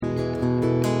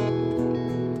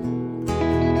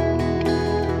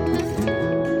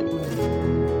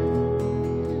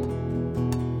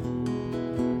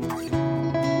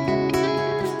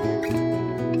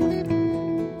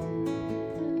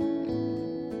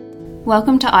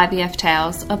Welcome to IVF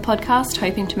Tales, a podcast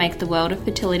hoping to make the world of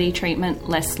fertility treatment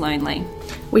less lonely.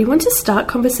 We want to start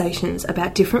conversations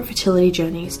about different fertility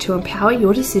journeys to empower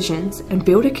your decisions and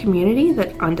build a community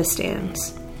that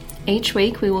understands. Each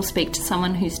week we will speak to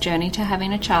someone whose journey to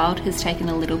having a child has taken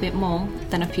a little bit more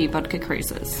than a few vodka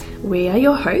cruises. We are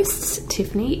your hosts,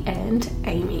 Tiffany and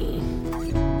Amy.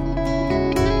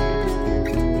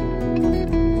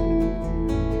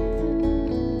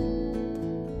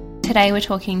 Today we're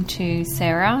talking to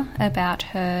Sarah about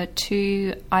her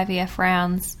 2 IVF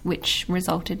rounds, which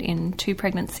resulted in 2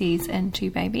 pregnancies and 2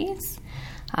 babies.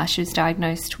 She was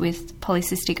diagnosed with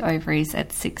polycystic ovaries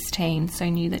at 16, so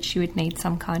knew that she would need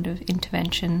some kind of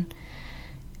intervention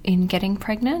in getting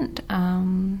pregnant.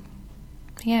 And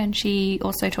she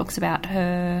also talks about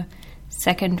her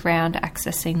second round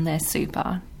accessing their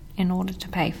super in order to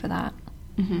pay for that.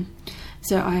 Mm-hmm.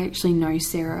 So I actually know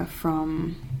Sarah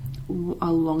from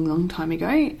a long time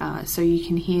ago, so you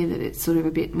can hear that it's sort of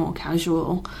a bit more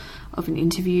casual of an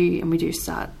interview, and we do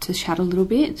start to chat a little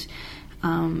bit.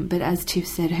 But as Tiff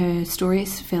said, her story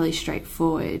is fairly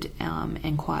straightforward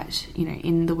and quite,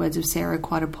 in the words of Sarah,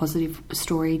 quite a positive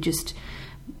story just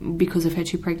because of her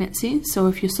 2 pregnancies. So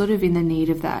if you're sort of in the need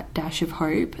of that dash of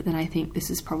hope, then I think this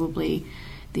is probably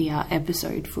the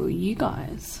episode for you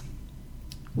guys.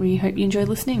 We hope you enjoyed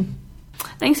listening.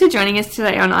 Thanks for joining us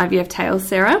today on IVF Tales,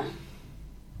 Sarah.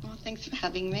 Well, thanks for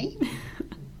having me.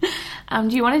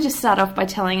 Do you want to just start off by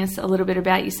telling us a little bit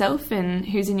about yourself and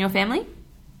who's in your family?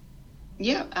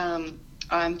 Yeah,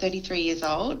 I'm 33 years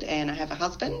old and I have a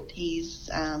husband. He's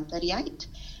 38.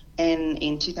 And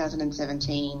in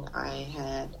 2017, I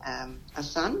had a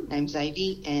son named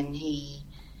Xavier, and he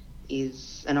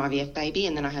is an IVF baby.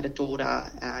 And then I had a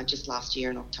daughter just last year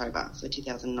in October, so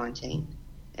 2019.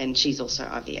 And she's also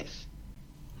IVF.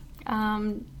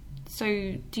 So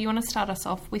do you want to start us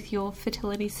off with your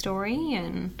fertility story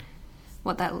and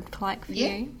what that looked like for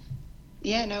you?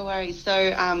 Yeah, no worries.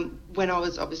 So when I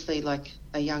was obviously like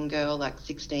a young girl, like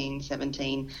 16,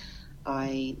 17,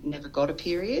 I never got a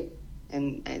period.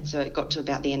 And so it got to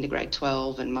about the end of grade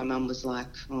 12 and my mum was like,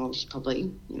 oh, we should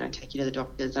probably, take you to the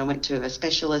doctors. I went to a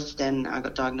specialist and I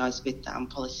got diagnosed with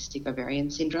polycystic ovarian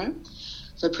syndrome.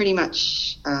 So pretty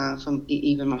much from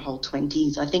even my whole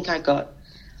 20s, I think I got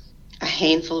a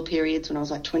handful of periods when I was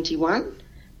like 21,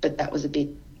 but that was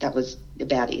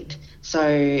about it.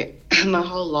 So my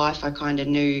whole life I kind of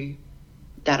knew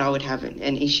that I would have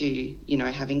an issue,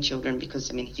 having children, because,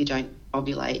 if you don't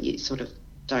ovulate, you sort of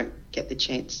don't get the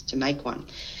chance to make one.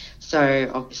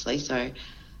 So obviously,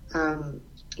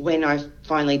 when I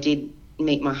finally did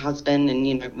meet my husband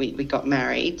and, we got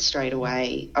married straight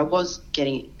away, I was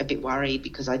getting a bit worried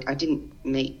because I didn't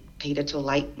meet Peter till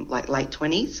late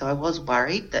 20s. So I was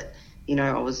worried that,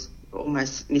 I was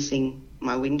almost missing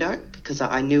my window because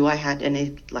I knew I had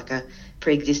a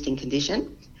pre-existing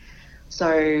condition.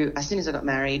 So as soon as I got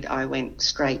married, I went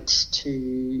straight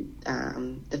to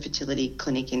the fertility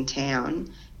clinic in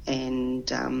town, and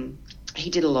he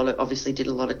did a lot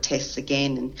of tests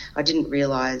again, and I didn't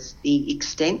realise the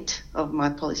extent of my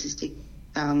polycystic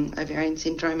ovarian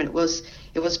syndrome, and it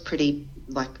was pretty,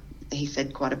 like he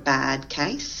said, quite a bad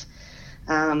case.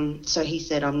 So he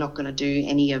said, I'm not going to do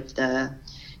any of the,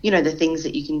 the things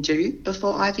that you can do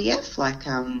before IVF, like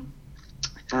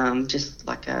just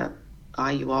like a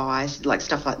IUI, like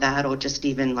stuff like that, or just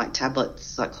even like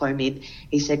tablets like Clomid.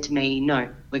 He said to me, no,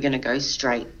 we're going to go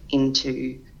straight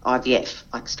into IVF,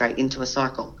 like straight into a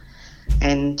cycle.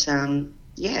 And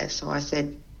so I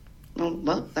said,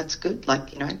 well, that's good,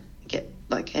 and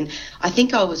I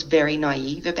think I was very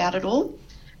naive about it all.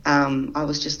 I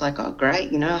was just like, oh,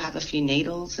 great, I have a few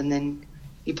needles and then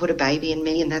you put a baby in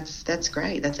me and that's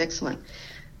great, that's excellent.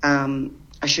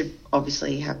 I should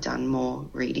obviously have done more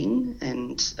reading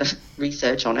and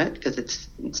research on it because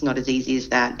it's not as easy as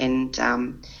that. And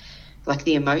like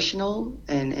the emotional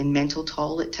and mental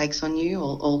toll it takes on you,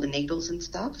 all the needles and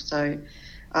stuff. So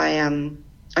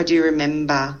I do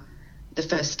remember the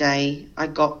first day I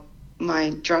got my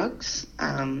drugs.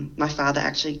 My father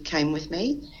actually came with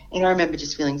me, and I remember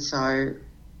just feeling so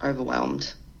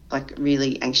overwhelmed, like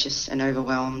really anxious and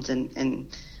overwhelmed, and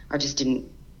I just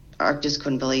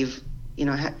couldn't believe,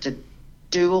 I had to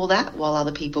do all that while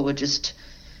other people were just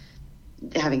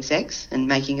having sex and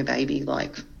making a baby,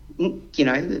 like,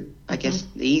 I guess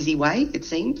the easy way, it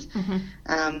seems.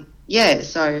 Mm-hmm.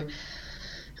 So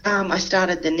I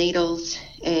started the needles,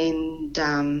 and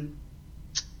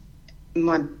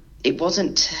it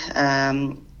wasn't,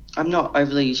 I'm not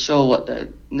overly sure what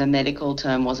the medical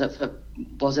term was it,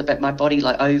 but my body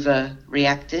like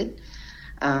overreacted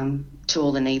to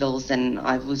all the needles, and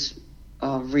I was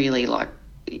really like,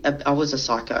 I was a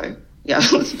psycho Yeah,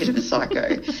 I was a bit of a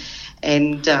psycho.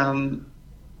 And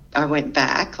I went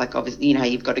back, like obviously, you know,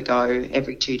 you've got to go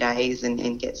every 2 days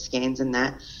and get scans and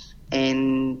that.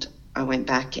 And I went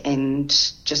back, and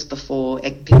just before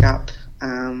egg pickup,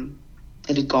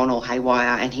 it had gone all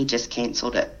haywire and he just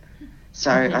cancelled it.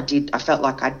 So I felt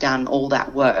like I'd done all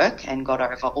that work and got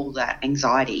over all that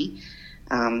anxiety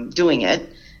doing it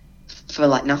for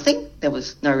like nothing. There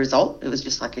was no result. It was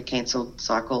just like a cancelled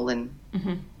cycle, and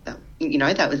you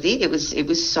know, that was it. It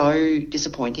was so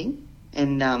disappointing,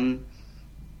 and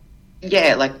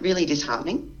like really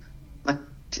disheartening, like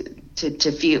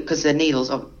to feel, because the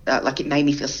needles like it made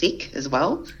me feel sick as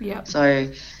well. Yeah. So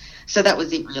that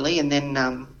was it really. And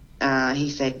then he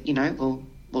said, you know,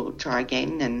 we'll try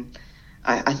again, and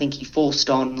I think he forced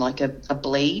on like a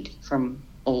bleed from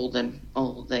all the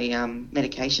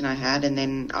medication I had, and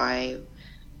then I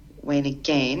went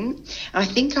again. I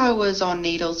think I was on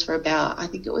needles for about, I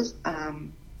think it was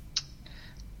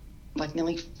like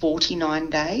nearly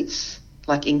 49 days,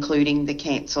 like including the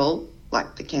cancelled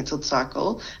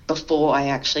cycle, before I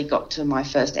actually got to my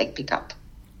first egg pickup.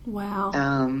 Wow.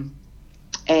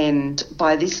 And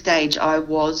by this stage I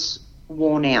was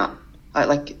worn out.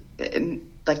 Like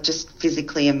just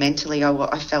physically and mentally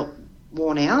I felt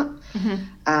worn out.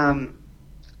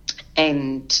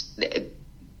 And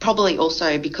probably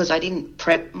also because I didn't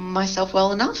prep myself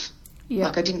well enough. Yeah.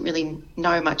 Like I didn't really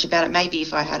know much about it. Maybe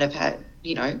if I had have had,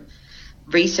 you know,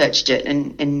 researched it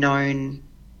and known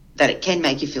that it can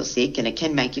make you feel sick and it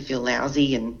can make you feel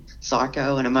lousy and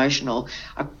psycho and emotional,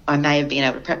 I may have been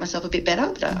able to prep myself a bit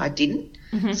better, but I didn't.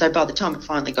 So by the time it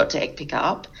finally got to egg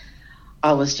pickup,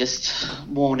 I was just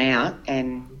worn out,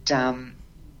 and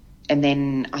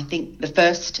then I think the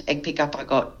first egg pickup I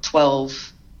got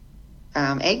 12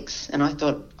 eggs, and I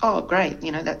thought, oh great,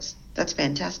 you know, that's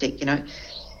fantastic, you know.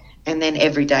 And then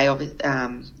every day,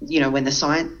 you know, when the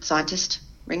scientist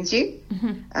rings you,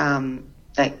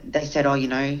 they said, oh, you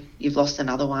know, you've lost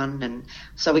another one. And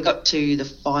so we got to the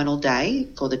final day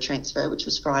for the transfer, which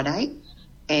was Friday,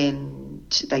 and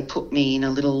they put me in a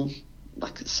little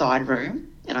like side room,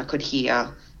 and I could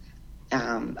hear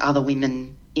other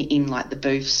women in like the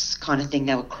booths kind of thing.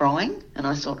 They were crying, and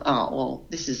I thought, oh well,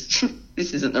 this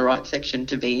isn't the right section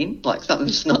to be in. Like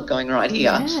something's not going right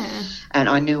here. Yeah. And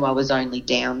I knew I was only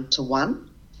down to one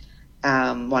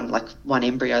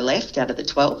embryo left out of the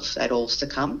 12. They'd all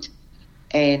succumbed.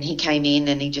 And he came in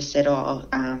and he just said, oh,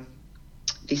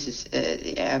 this is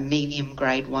a medium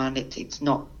grade one. It's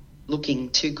not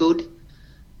looking too good,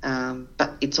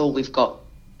 but it's all we've got.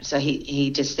 So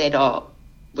he just said, oh,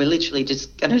 we're literally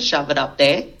just going to shove it up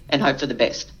there and hope for the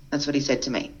best. That's what he said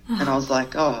to me. And I was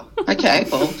like, oh, okay,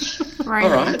 well, all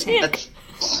right.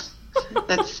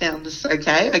 That sounds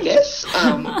okay, I guess.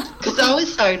 Because I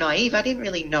was so naive. I didn't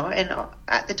really know. And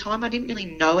at the time, I didn't really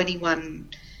know anyone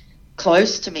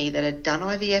close to me that had done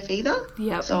IVF either.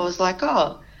 Yep. So I was like,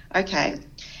 oh, okay.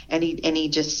 And he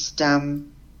just, well,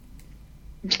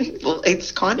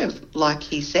 it's kind of like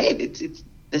he said, it's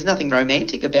there's nothing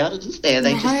romantic about it, is there?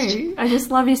 I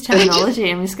just love his terminology.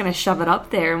 I'm just going to shove it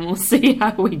up there and we'll see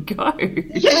how we go.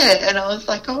 Yeah, and I was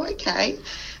like, oh, okay.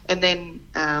 And then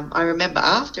I remember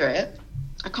after it,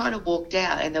 I kind of walked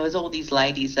out, and there was all these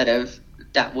ladies that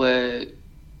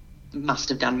must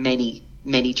have done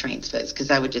many transfers, because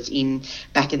they were just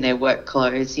back in their work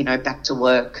clothes, you know, back to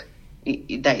work.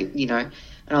 They, you know, and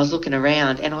I was looking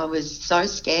around, and I was so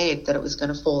scared that it was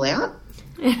going to fall out.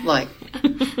 Like,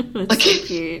 that's so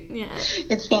cute. Yeah.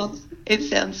 It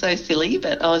sounds so silly,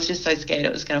 but I was just so scared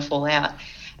it was going to fall out.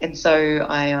 And so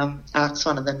I asked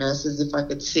one of the nurses if I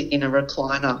could sit in a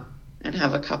recliner and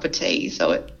have a cup of tea,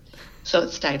 so it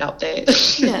stayed up there.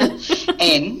 Yeah.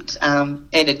 And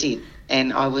it did.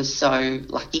 And I was so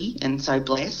lucky and so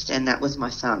blessed, and that was my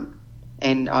son.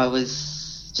 And I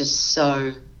was just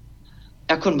so,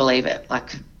 I couldn't believe it.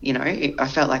 Like, you know, I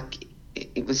felt like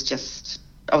it was just,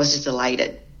 I was just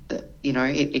elated that, you know,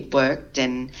 it worked.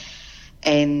 And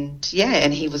yeah,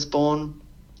 and he was born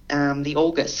the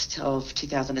August of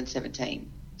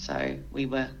 2017. So we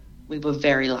were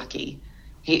very lucky.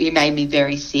 He made me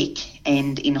very sick,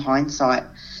 and in hindsight,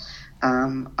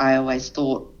 I always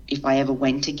thought if I ever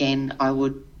went again, I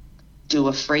would do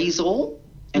a freeze-all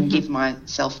and give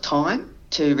myself time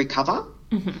to recover,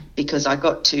 because I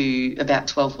got to about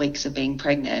 12 weeks of being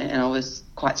pregnant and I was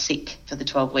quite sick for the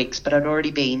 12 weeks, but I'd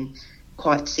already been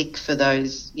quite sick for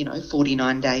those,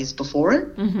 49 days before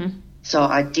it. So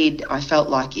I felt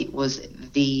like it was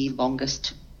the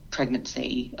longest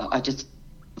pregnancy. I just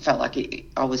felt like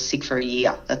I was sick for a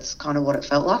year. That's kind of what it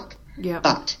felt like. Yeah.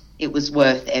 But it was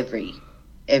worth every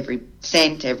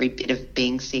cent, every bit of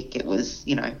being sick. It was,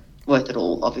 worth it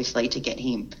all, obviously, to get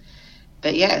him.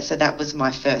 but yeah, so that was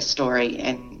my first story,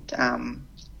 and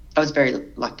I was very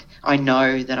I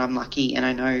know that I'm lucky, and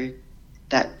I know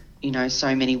that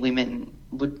so many women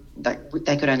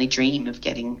they could only dream of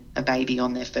getting a baby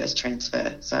on their first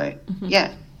transfer. So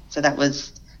yeah, so that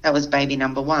was baby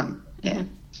number one. Yeah.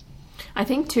 I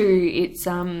think too, it's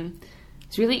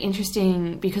really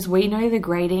interesting because we know the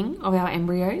grading of our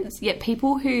embryos, yet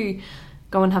people who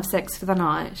go and have sex for the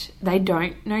night, they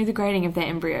don't know the grading of their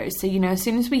embryos. So, as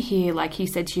soon as we hear, like he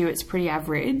said to you, it's pretty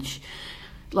average,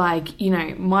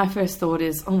 my first thought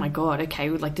is, oh my God, okay,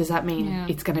 does that mean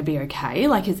it's going to be okay?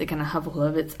 Is it going to have all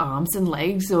of its arms and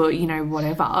legs or,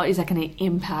 whatever? Is that going to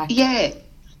impact? Yeah.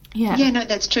 Yeah. Yeah, no,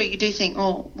 that's true. You do think,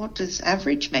 what does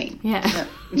average mean? Yeah.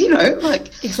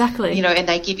 Exactly. And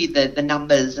they give you the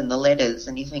numbers and the letters,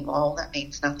 and you think, that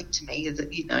means nothing to me. Is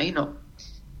it, you're not,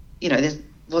 there's,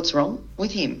 what's wrong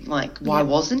with him? Why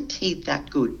wasn't he that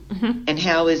good? Mm-hmm. And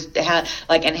how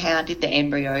did the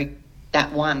embryo,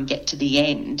 that one, get to the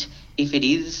end if it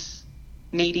is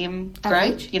medium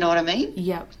grade? You know what I mean?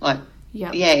 Yep.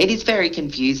 Yeah, it is very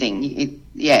confusing.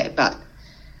 But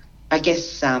I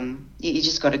guess you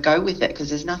just got to go with it because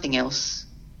there's nothing else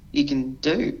you can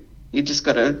do. You just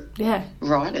got to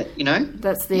write it,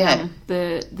 That's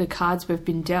the cards we've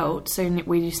been dealt, so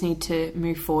we just need to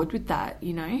move forward with that,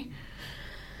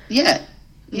 Yeah,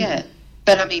 yeah.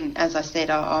 But I mean, as I said,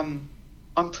 I'm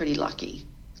pretty lucky.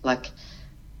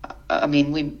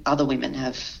 Other women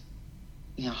have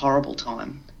horrible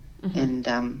time, and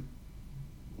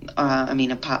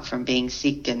apart from being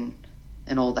sick and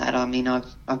all that,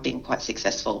 I've been quite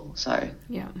successful. So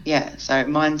yeah. So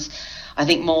mine's, I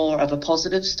think, more of a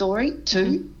positive story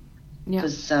too,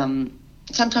 because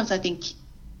sometimes I think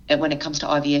when it comes to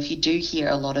IVF, you do hear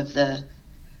a lot of the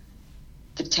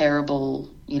terrible,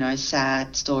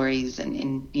 sad stories,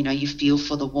 and you feel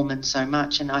for the woman so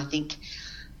much. And I think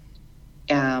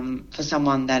for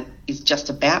someone that is just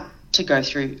about to go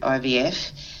through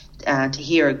IVF, to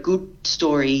hear a good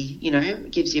story,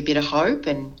 gives you a bit of hope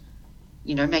and,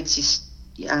 makes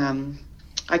you,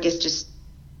 I guess, just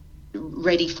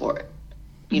ready for it,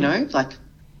 do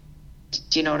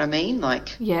you know what I mean?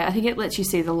 Yeah, I think it lets you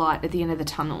see the light at the end of the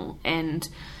tunnel, and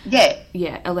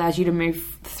allows you to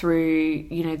move through,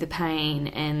 the pain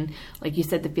and, like you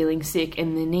said, the feeling sick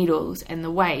and the needles and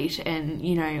the weight and,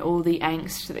 all the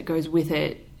angst that goes with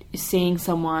it. Seeing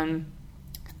someone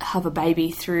have a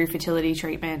baby through fertility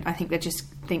treatment, I think that just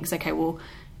thinks, okay, well,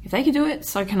 if they can do it,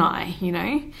 so can I,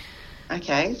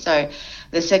 Okay, so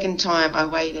the second time I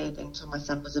waited until my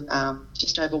son was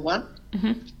just over 1,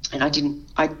 and I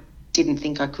didn't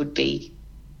think I could be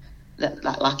that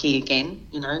lucky again,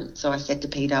 So I said to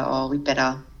Peter, we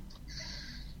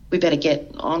better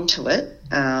get onto it,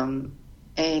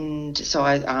 and so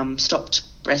I stopped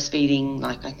breastfeeding.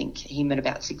 I think him at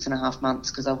about 6.5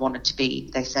 months, because I wanted to be,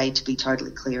 they say, to be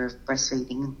totally clear of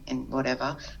breastfeeding and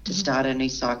whatever to start a new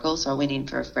cycle. So I went in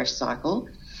for a fresh cycle.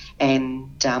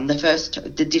 And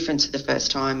the difference of the first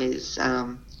time is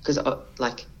because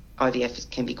IVF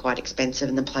can be quite expensive,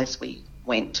 and the place we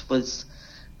went was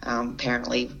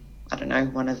apparently, I don't know,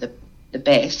 one of the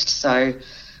best. So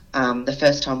the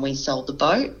first time we sold the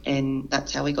boat, and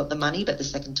that's how we got the money. But the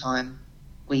second time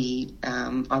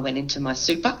I went into my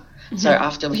super. So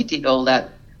after we did all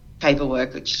that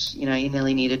paperwork, which you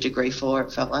nearly need a degree for,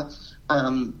 it felt like,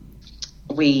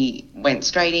 we went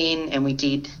straight in and we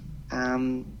did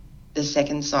the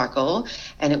second cycle,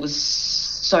 and it was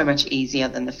so much easier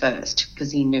than the first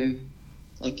because he knew,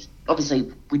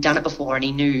 obviously we'd done it before, and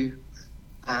he knew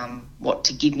what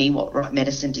to give me, what right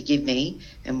medicine to give me,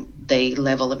 and the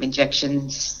level of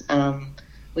injections.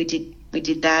 We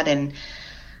did that, and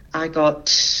I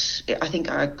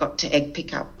think I got to egg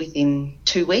pickup within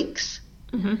 2 weeks,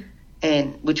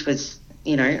 and which was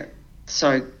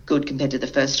so good compared to the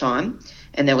first time,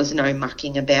 and there was no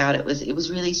mucking about. It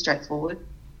was really straightforward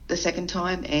the second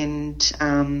time, and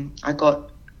I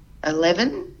got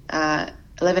 11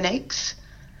 eggs,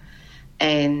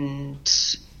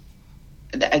 and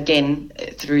again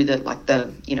through the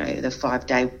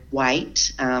 5-day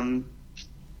wait,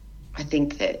 I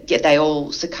think that they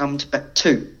all succumbed but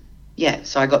 2.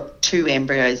 So I got 2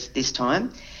 embryos this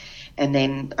time, and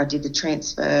then I did the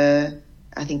transfer.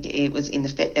 I think it was in the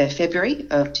February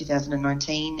of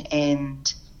 2019,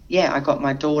 and I got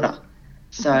my daughter.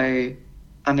 So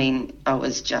I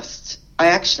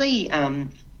actually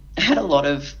had a lot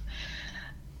of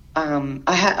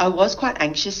I was quite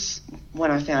anxious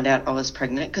when I found out I was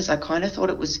pregnant, because I kind of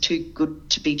thought it was too good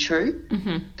to be true,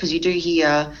 because you do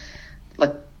hear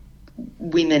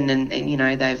women and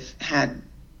they've had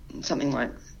something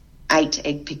like 8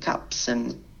 egg pickups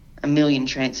and 1 million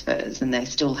transfers, and they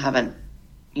still haven't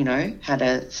had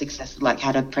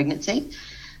a pregnancy.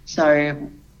 So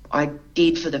I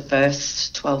did for the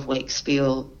first 12 weeks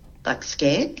feel like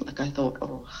scared. Like I thought,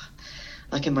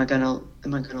 am I gonna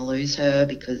lose her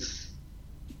because,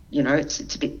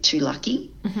 it's a bit too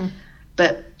lucky. Mm-hmm.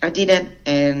 But I did it,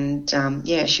 and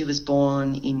she was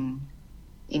born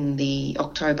in the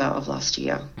October of last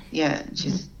year. Yeah,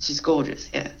 she's gorgeous.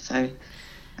 Yeah, so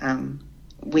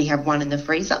we have one in the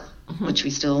freezer, which we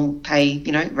still pay,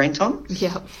 rent on.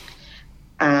 Yeah.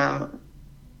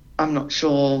 I'm not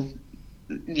sure,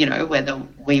 whether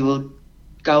we will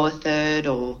go a third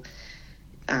or,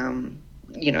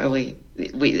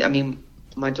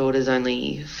 my daughter's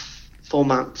only 4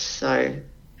 months, so.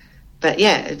 But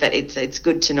it's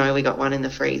good to know we got one in the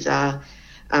freezer.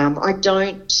 I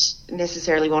don't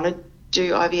necessarily want to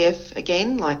do IVF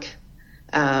again,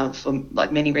 for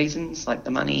many reasons, like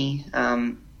the money.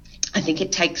 I think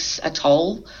it takes a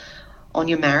toll on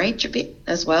your marriage a bit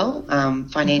as well,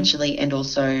 financially, and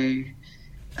also,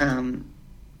 I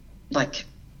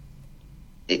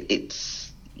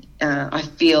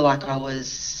feel like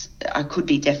I could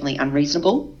be definitely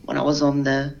unreasonable when I was on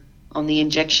the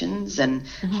injections and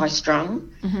high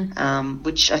strung,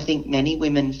 which I think many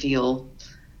women feel.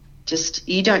 Just,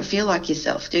 you don't feel like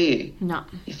yourself, do you? No.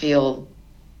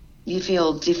 You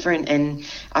feel different, and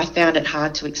I found it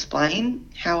hard to explain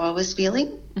how I was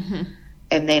feeling. Mm-hmm.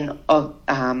 And then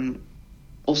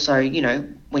also,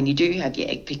 when you do have your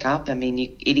egg pickup,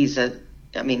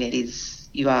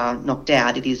 you are knocked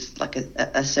out. It is like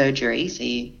a surgery, so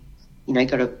you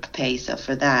got to prepare yourself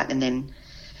for that. And then,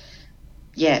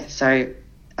 so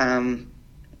I'm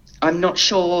not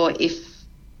sure if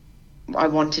I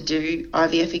want to do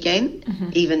IVF again,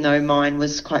 even though mine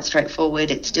was quite straightforward.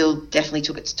 It still definitely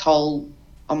took its toll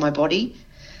on my body,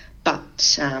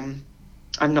 but I'm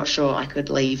not sure I could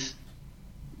leave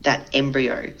that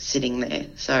embryo sitting there.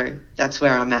 So that's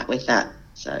where I'm at with that.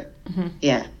 So,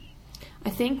 yeah. I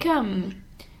think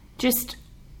just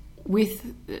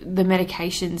with the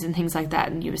medications and things like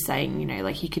that, and you were saying,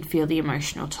 you could feel the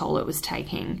emotional toll it was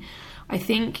taking. I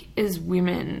think as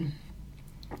women,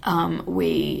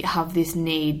 we have this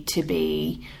need to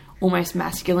be almost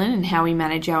masculine in how we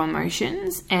manage our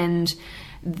emotions, and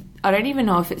I don't even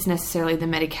know if it's necessarily the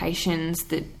medications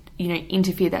that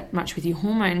interfere that much with your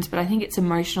hormones, but I think it's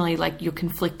emotionally you're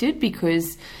conflicted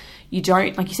because you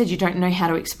don't, like you said, you don't know how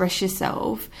to express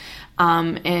yourself,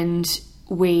 and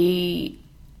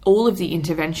all of the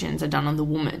interventions are done on the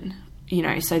woman,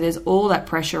 so there's all that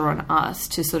pressure on us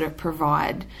to sort of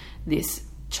provide this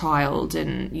child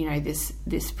and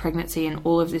this pregnancy and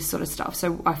all of this sort of stuff.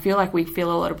 So I feel like we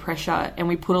feel a lot of pressure, and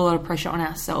we put a lot of pressure on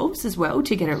ourselves as well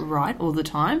to get it right all the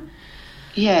time.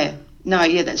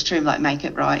 That's true. Make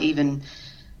it right. Even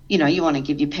you want to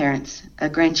give your parents a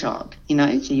grandchild,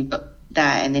 so you've got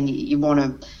that, and then you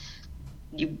want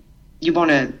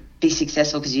to be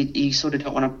successful because you sort of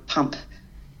don't want to pump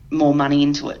more money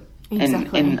into it.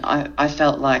 Exactly. And I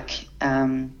felt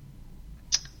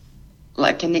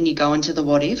and then you go into the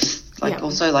what ifs,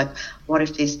 what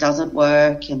if this doesn't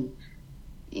work, and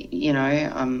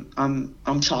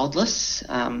I'm childless,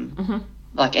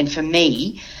 and for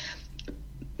me,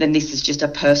 then this is just a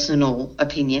personal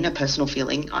opinion, a personal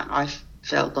feeling. I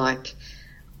felt like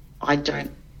I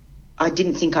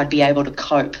didn't think I'd be able to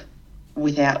cope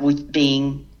with not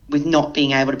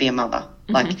being able to be a mother.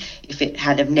 If it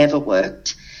had have never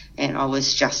worked, and I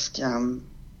was just I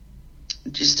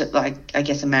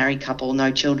guess a married couple,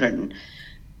 no children,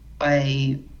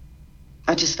 I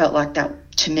just felt like that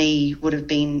to me would have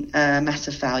been a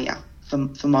massive failure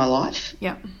for my life.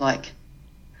 Yeah.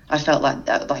 I felt like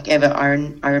that,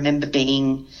 I remember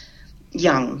being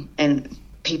young and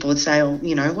people would say, what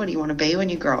do you want to be when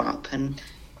you grow up? And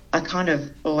I kind of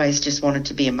always just wanted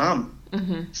to be a mum.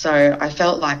 Mm-hmm. So I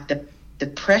felt like the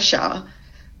pressure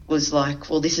was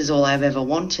well, this is all I've ever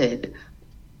wanted.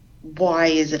 Why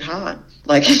is it hard?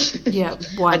 Why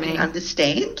I didn't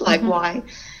understand. Why?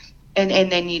 And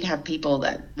then you'd have people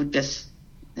that would just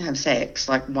have sex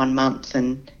 1 month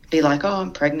and be like, oh,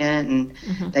 I'm pregnant, and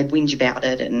they'd whinge about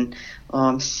it, and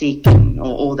I'm sick,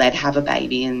 or they'd have a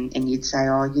baby, and you'd say,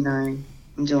 oh, I'm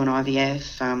doing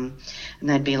IVF, and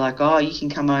they'd be like, oh, you can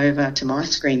come over to my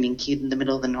screaming kid in the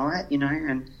middle of the night,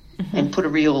 and put a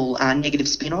real negative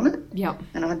spin on it. Yep.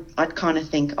 And I'd kind of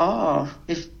think, oh,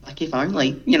 if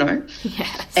only,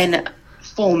 Yes. And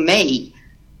for me,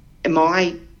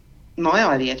 my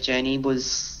IVF journey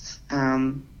was,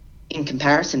 in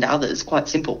comparison to others, quite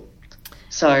simple.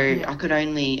 So I could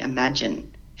only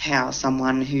imagine how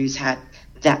someone who's had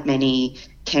that many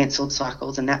cancelled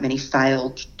cycles and that many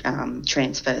failed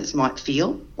transfers might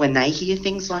feel when they hear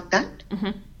things like that.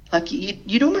 Like,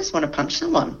 you'd almost want to punch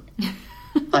someone.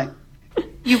 Like,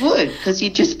 you would, because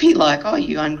you'd just be like, oh,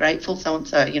 you ungrateful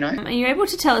so-and-so, you know. Are you able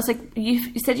to tell us, like,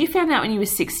 you said you found out when you were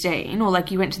 16, or, like,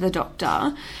 you went to the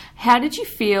doctor. How did you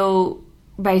feel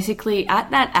basically at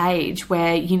that age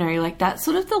where, you know, like, that's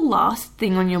sort of the last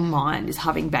thing on your mind is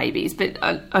having babies? But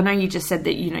I know you just said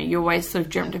that, you know, you always sort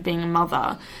of dreamt of being a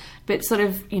mother, but sort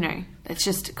of, you know, it's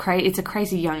just it's a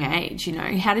crazy young age, you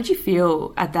know. How did you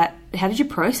feel at that? How did you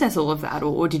process all of that,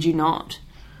 or did you not?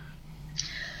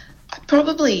 I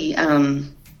probably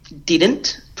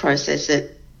didn't process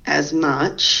it as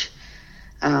much.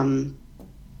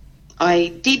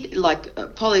 I did, like,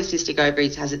 polycystic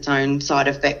ovaries has its own side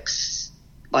effects,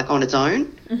 like, on its own.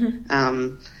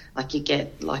 Mm-hmm. Like, you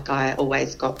get, like, I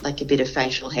always got, like, a bit of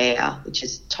facial hair, which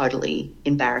is totally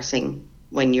embarrassing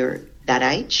when you're that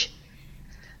age.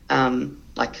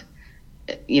 Like,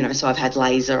 you know, so I've had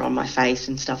laser on my face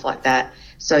and stuff like that.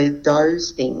 So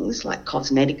those things, like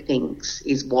cosmetic things,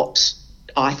 is what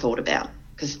I thought about.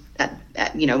 Because,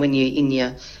 you know, when you're in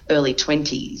your early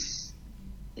 20s,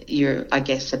 you're, I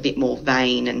guess, a bit more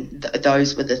vain, and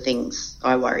those were the things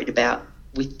I worried about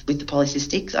with the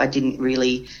polycystics. I didn't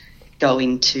really go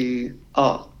into,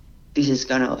 oh, this is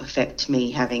going to affect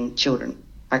me having children.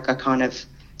 Like, I kind of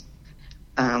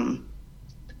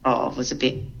was a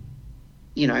bit,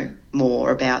 you know,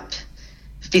 more about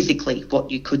physically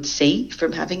what you could see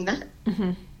from having that.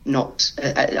 Mm-hmm. Not,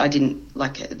 I didn't,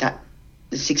 like, that,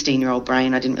 the 16-year-old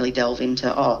brain, I didn't really delve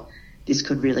into, oh, this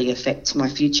could really affect my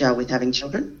future with having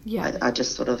children. Yeah. I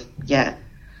just sort of, yeah.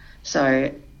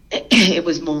 So it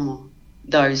was more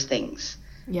those things.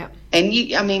 Yeah. And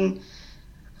I mean,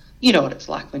 you know what it's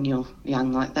like when you're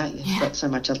young like that. You've got so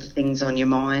much other things on your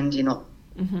mind. You're not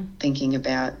thinking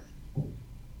about,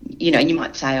 you know, you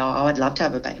might say, oh, I'd love to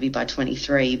have a baby by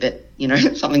 23, but, you know,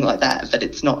 something like that. But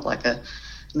it's not like a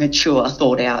mature,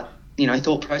 thought-out, you know,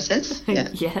 thought process. Yeah.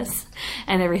 Yes.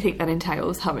 And everything that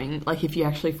entails having, like, if you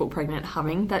actually fall pregnant,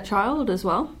 having that child as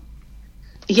well.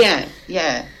 Yeah,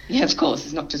 of course.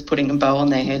 It's not just putting a bow on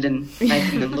their head and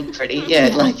making them look pretty. Yeah,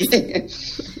 like,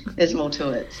 there's more to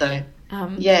it. So,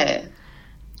 yeah.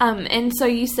 And so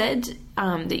you said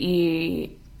that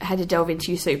you had to delve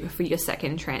into your super for your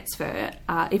second transfer.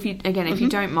 If you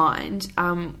don't mind,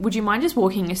 would you mind just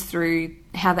walking us through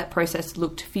how that process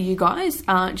looked for you guys?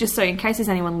 Just so in case there's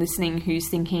anyone listening who's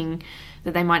thinking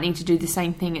that they might need to do the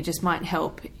same thing, it just might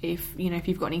help if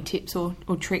you've got any tips or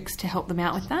tricks to help them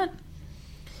out with that.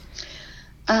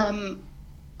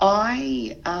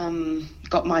 I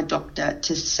got my doctor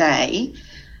to say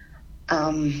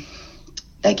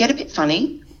they get a bit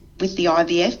funny with the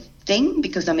IVF thing,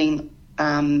 because, I mean,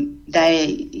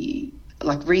 they,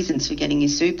 like, reasons for getting your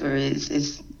super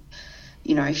is,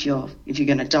 you know, if you're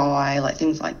going to die, like,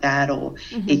 things like that, or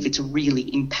if it's really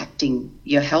impacting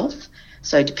your health.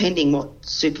 So depending what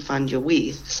super fund you're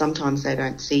with, sometimes they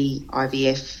don't see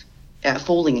IVF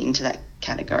falling into that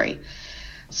category.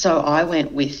 So I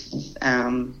went with,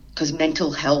 because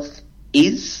mental health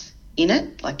is in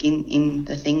it, like in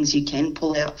the things you can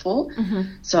pull out for.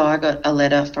 So I got a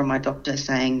letter from my doctor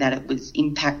saying that it was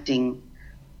impacting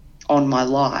on my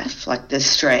life, like the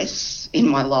stress in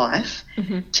my life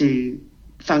to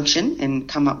function and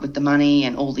come up with the money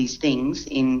and all these things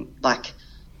in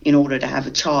order to have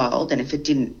a child. And if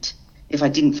I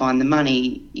didn't find the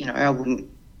money, you know, I wouldn't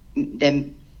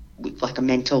then, with like a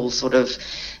mental sort of,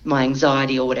 my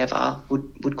anxiety or whatever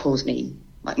would cause me,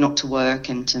 like, not to work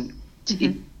and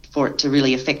for it to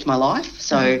really affect my life.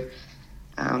 So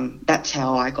that's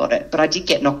how I got it. But I did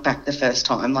get knocked back the first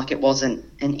time. Like, it wasn't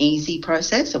an easy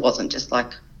process. It wasn't just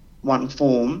like one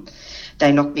form.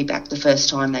 They knocked me back the first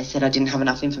time. They said I didn't have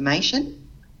enough information.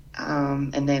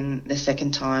 And then the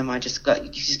second time you just got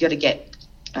to get,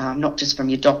 not just from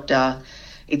your doctor,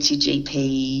 it's your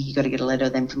GP. You got to get a letter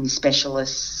then from your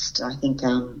specialist. I think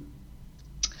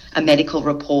a medical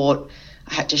report.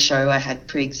 I had to show I had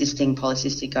pre-existing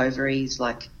polycystic ovaries.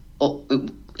 Like,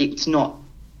 it's not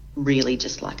really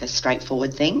just like a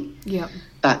straightforward thing. Yeah.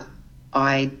 But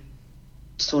I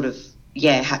sort of,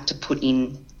 had to put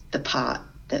in the part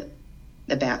that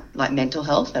about, like, mental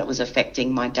health that was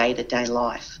affecting my day-to-day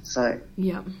life. So,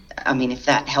 yeah. I mean, if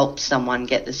that helps someone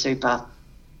get the super,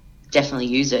 definitely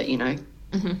use it, you know.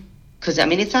 Because, I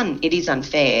mean, it is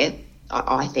unfair,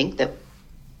 I think, that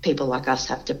people like us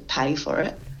have to pay for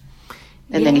it.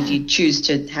 And then if you choose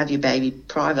to have your baby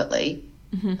privately,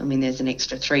 I mean, there's an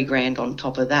extra $3,000 on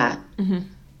top of that.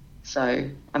 So,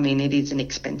 I mean, it is an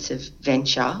expensive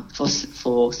venture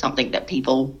for something that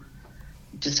people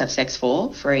just have sex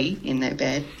for free in their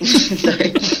bed. So,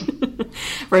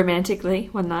 romantically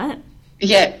one night.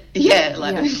 Yeah.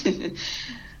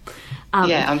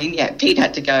 Pete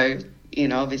had to go,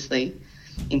 obviously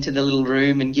into the little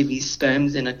room and give his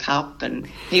sperms in a cup, and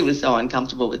he was so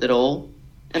uncomfortable with it all.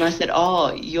 And I said,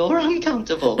 "Oh, you're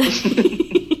uncomfortable."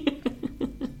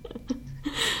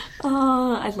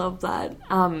 Oh, I love that.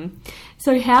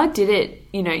 So how did it,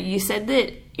 you said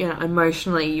that,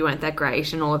 emotionally you weren't that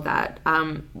great and all of that.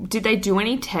 Did they do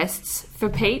any tests for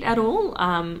Pete at all?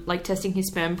 Like testing his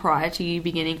sperm prior to you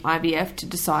beginning IVF to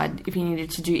decide if you needed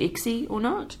to do ICSI or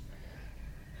not?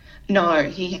 No,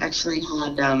 he actually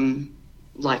had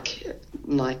like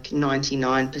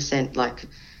 99%, like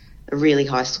really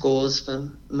high scores for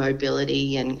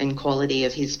mobility and quality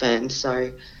of his sperm.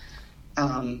 So,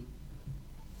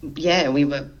 we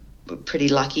were pretty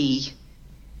lucky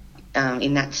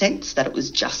in that sense that it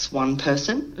was just one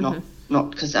person,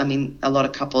 not because a lot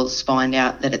of couples find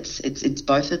out that it's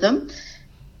both of them.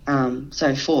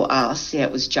 So for us,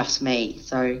 it was just me.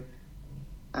 So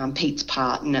Pete's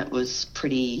part in it was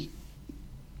pretty,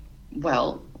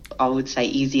 well, I would say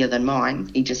easier than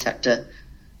mine. He just had to,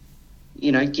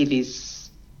 give his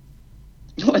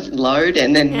load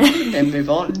and then move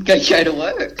on, go to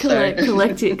work.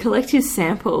 Collect his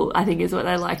sample, I think is what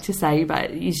I like to say.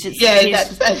 But he's just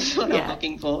that's what I'm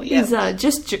looking for. Yeah.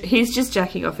 He's just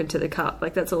jacking off into the cup,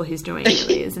 like that's all he's doing,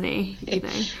 really, isn't he?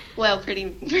 Well, pretty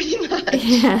much.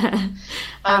 Yeah.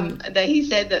 He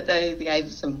said that they gave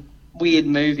some weird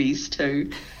movies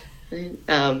too.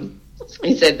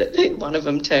 He said that one of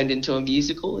them turned into a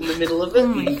musical in the middle of it. Oh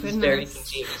my goodness. He was very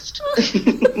confused.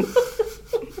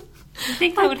 I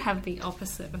think that would have the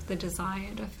opposite of the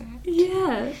desired effect.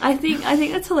 Yeah, I think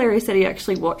that's hilarious that he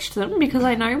actually watched them, because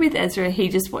I know with Ezra he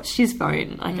just watched his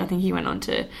phone. Like I think he went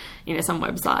onto some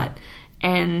website,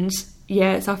 and so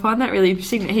I find that really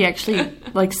interesting that he actually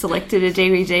like selected a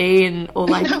DVD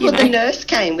the nurse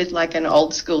came with like an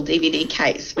old school DVD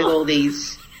case with all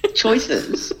these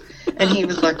choices. And he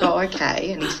was like, "Oh,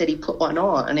 okay." And he said he put one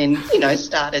on and then,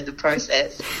 started the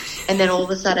process. And then all of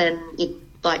a sudden,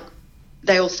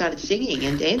 they all started singing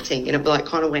and dancing, and it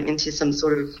kind of went into some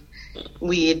sort of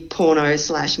weird porno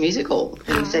 / musical.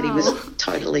 And he said he was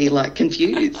totally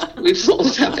confused with what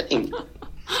was happening.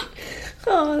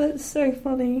 Oh, that's so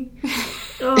funny.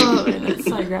 Oh, man, that's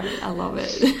so great. I love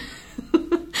it.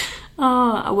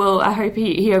 Oh, well, I hope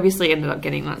he obviously ended up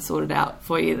getting that sorted out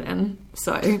for you then.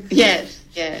 So yes,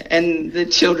 yeah, and the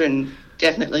children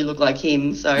definitely look like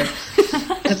him. So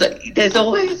cause there's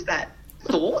always that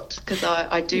thought, because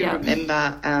I do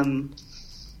remember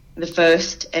the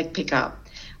first egg pickup.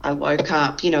 I woke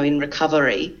up, in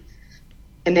recovery,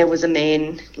 and there was a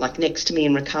man next to me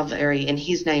in recovery, and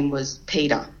his name was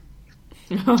Peter.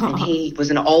 And he was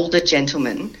an older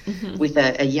gentleman with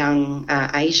a young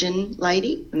Asian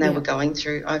lady, and they were going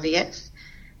through IVF.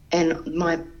 And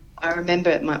I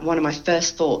remember one of my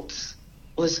first thoughts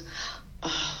was,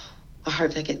 "Oh, I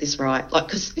hope they get this right."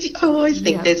 Because I always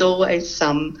think there's always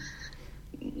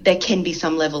there can be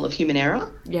some level of human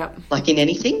error, in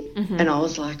anything. And I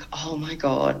was like, "Oh my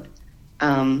God,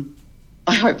 I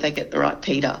hope they get the right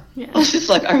Peter." I was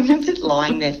just I remember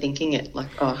lying there thinking it, "Oh,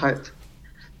 I hope."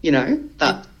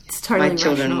 But it's totally my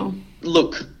children rational.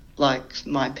 Look like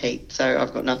my Pete, so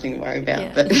I've got nothing to worry about.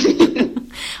 Yeah. But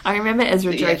I remember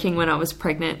Ezra joking when I was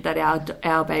pregnant that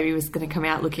our baby was going to come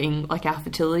out looking like our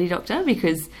fertility doctor,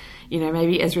 because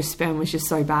maybe Ezra's sperm was just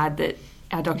so bad that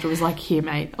our doctor was like, "Here,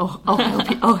 mate,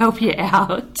 I'll help you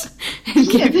out." There's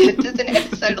an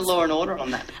episode of Law and Order on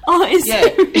that. Oh, is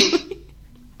there?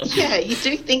 Yeah, you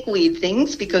do think weird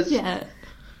things, because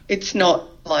it's not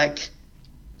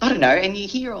I don't know, and you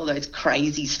hear all those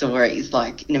crazy stories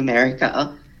in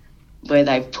America where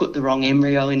they've put the wrong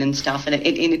embryo in and stuff, and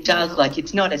it does,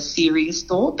 it's not a serious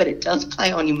thought, but it does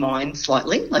play on your mind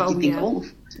slightly, you think,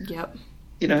 yep.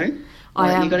 You've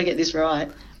got to get this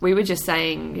right. We were just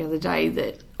saying the other day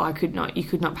that you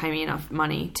could not pay me enough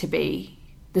money to be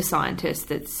the scientist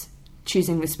that's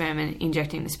choosing the sperm and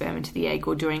injecting the sperm into the egg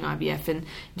or doing IVF, and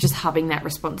just having that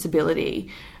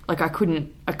responsibility. I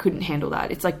couldn't handle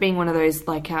that. It's like being one of those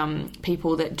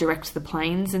people that direct the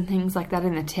planes and things like that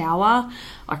in the tower.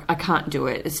 I can't do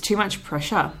it. It's too much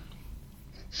pressure.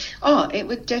 Oh, it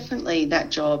would definitely, that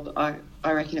job, I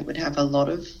reckon it would have a lot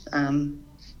of,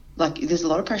 there's a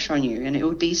lot of pressure on you, and it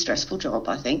would be a stressful job,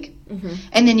 I think.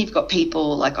 And then you've got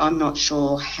people, I'm not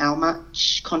sure how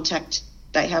much contact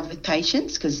they have with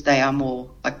patients, because they are more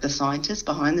the scientists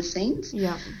behind the scenes.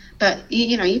 Yeah. But,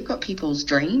 you've got people's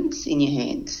dreams in your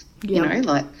hands.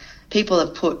 Yeah. People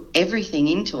have put everything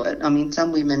into it. I mean,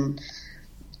 some women,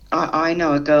 I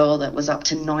know a girl that was up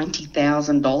to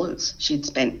 $90,000 she'd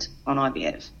spent on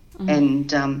IVF. And,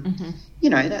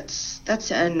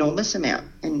 that's an enormous amount.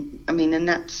 And, and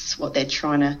that's what they're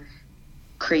trying to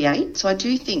create. So I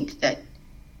do think that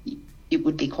it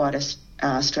would be quite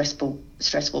a stressful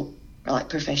like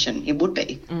profession. It would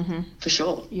be, for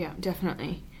sure. Yeah,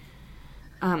 definitely.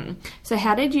 So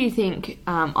how did you think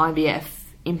IVF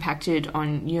impacted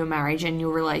on your marriage and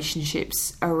your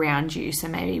relationships around you? So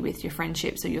maybe with your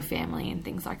friendships or your family and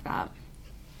things like that.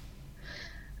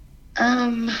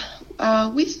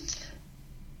 With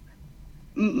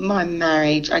my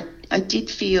marriage, I did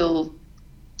feel,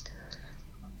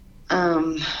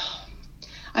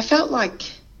 I felt like,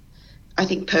 I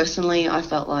think personally, I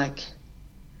felt like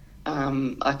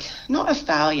not a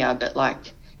failure, but like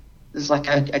it was like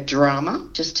a drama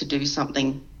just to do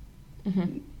something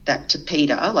that to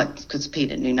Peter, like, because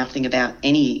Peter knew nothing about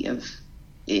any of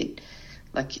it,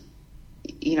 like,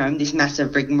 you know, this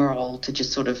massive rigmarole to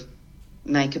just sort of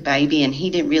make a baby, and he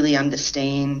didn't really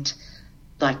understand.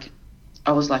 Like,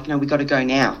 I was like, no, we got to go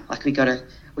now. Like, we got to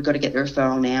get the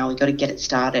referral now. We got to get it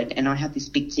started. And I had this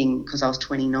big thing because I was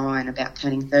 29, about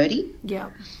turning 30. Yeah.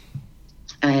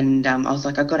 And I was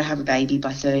like, I've got to have a baby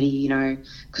by 30, you know,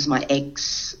 because my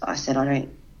ex, I said, I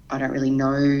don't really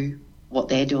know what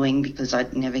they're doing because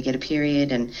I'd never get a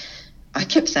period. And I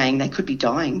kept saying they could be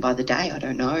dying by the day. I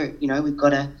don't know. You know, we've got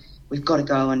to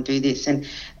go and do this. And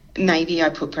maybe I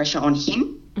put pressure on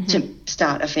him to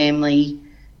start a family,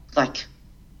 like,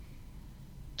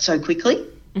 so quickly.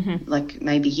 Like,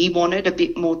 maybe he wanted a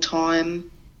bit more time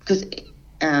because,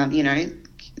 you know,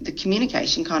 the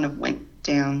communication kind of went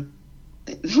down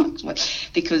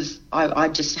because I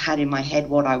just had in my head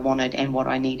what I wanted and what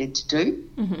I needed to do.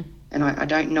 And I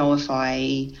don't know if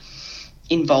I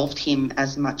involved him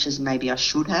as much as maybe I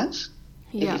should have,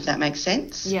 if that makes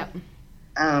sense. Yeah.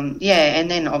 And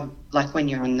then like when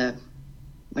you're on the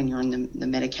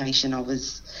medication, I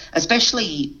was,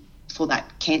 especially for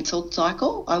that cancelled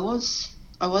cycle, I was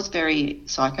very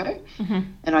psycho,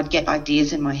 and I'd get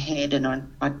ideas in my head, and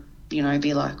I'd you know,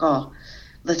 be like, oh,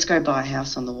 let's go buy a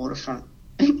house on the waterfront.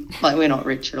 Like, we're not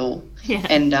rich at all. Yeah.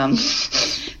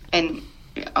 And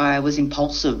I was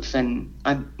impulsive, and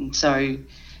so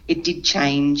it did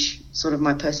change sort of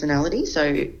my personality.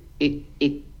 So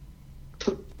it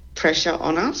put pressure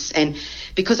on us, and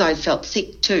because I felt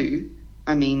sick too,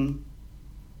 I mean,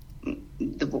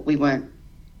 we weren't,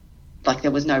 like,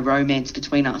 there was no romance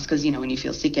between us because, you know, when you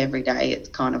feel sick every day, it's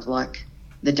kind of like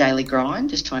the daily grind,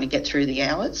 just trying to get through the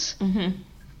hours.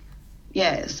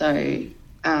 Yeah, so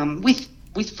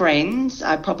with friends,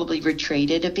 I probably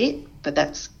retreated a bit, but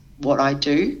that's what I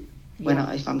do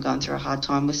if I'm going through a hard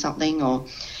time with something,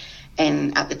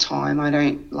 and at the time I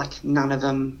don't, like, none of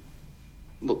them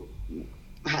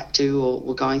had to or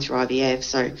were going through IVF,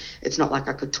 so it's not like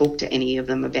I could talk to any of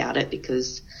them about it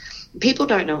because people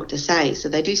don't know what to say, so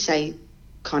they do say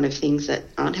kind of things that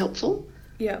aren't helpful.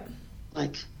 Yeah.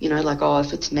 Like, you know, like, oh,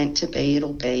 if it's meant to be,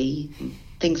 it'll be,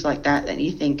 things like that. And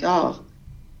you think, oh,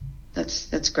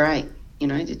 that's great. You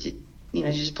know, did you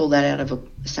just pull that out of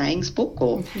a sayings book,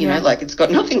 or, you know, like, it's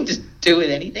got nothing to do with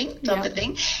anything type of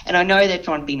thing. And I know they're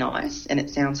trying to be nice, and it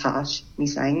sounds harsh, me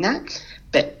saying that,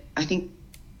 but I think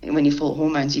when you're full of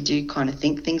hormones, you do kind of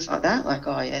think things like that, like,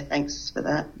 oh, yeah, thanks for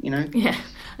that, you know. Yeah,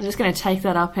 I'm just going to take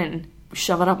that up and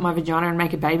shove it up my vagina and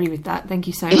make a baby with that. Thank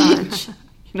you so much.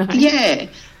 You know?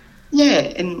 Yeah,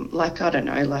 and, like, I don't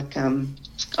know, like,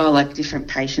 like, different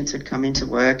patients would come into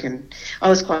work, and I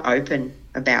was quite open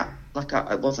about, like,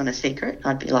 it wasn't a secret.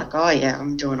 I'd be like, oh, yeah,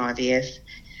 I'm doing IVF.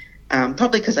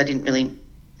 Probably because I didn't really,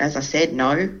 as I said,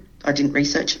 know. I didn't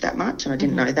research it that much, and I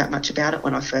didn't know that much about it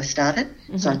when I first started.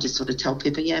 So I just sort of tell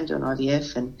people, yeah, I'm doing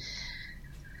IVF, and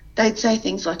they'd say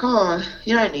things like, oh,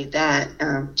 you don't need that,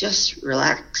 just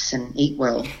relax and eat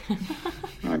well.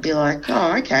 And I'd be like,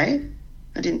 oh, okay,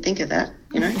 I didn't think of that,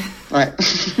 you know. Like,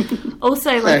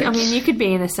 also, like, I mean, you could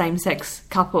be in a same-sex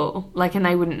couple, like, and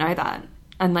they wouldn't know that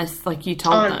unless, like, you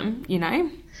told them, you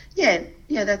know. Yeah,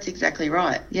 that's exactly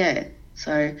right. Yeah.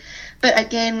 So, but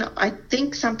again, I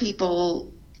think some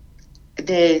people,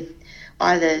 they're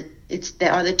either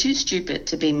too stupid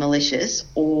to be malicious,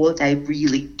 or they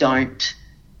really don't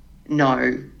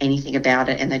know anything about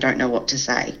it and they don't know what to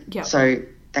say. Yep. So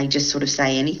they just sort of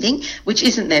say anything, which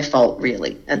isn't their fault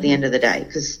really at the end of the day,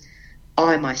 because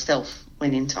I myself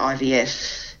went into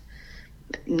IVF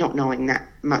not knowing that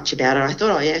much about it. I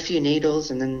thought, oh yeah, a few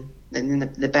needles, and then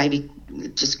the baby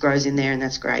just grows in there, and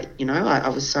that's great. You know, I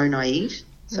was so naive.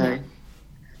 So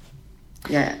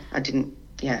yeah, I didn't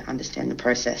understand the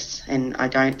process, and I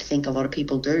don't think a lot of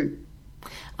people do.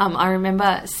 I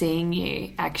remember seeing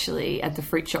you actually at the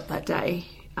fruit shop that day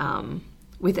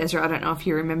with Ezra. I don't know if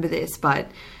you remember this,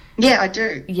 but yeah, I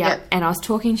do. Yeah, and I was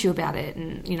talking to you about it,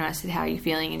 and, you know, I said, how are you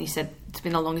feeling? And you said, it's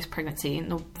been the longest pregnancy in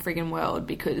the friggin' world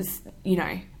because, you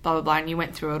know, blah, blah, blah, and you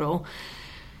went through it all.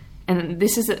 And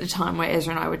this is at the time where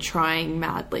Ezra and I were trying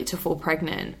madly to fall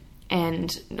pregnant,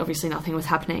 and obviously nothing was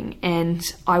happening. And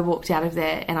I walked out of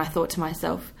there and I thought to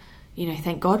myself, you know,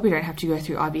 thank God we don't have to go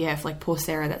through IVF. Like, poor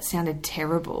Sarah, that sounded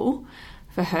terrible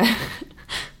for her.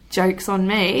 Joke's on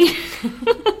me.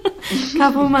 A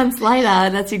couple of months later,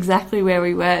 that's exactly where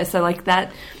we were. So, like,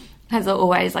 that has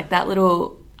always, like, that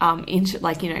little,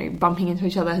 like, you know, bumping into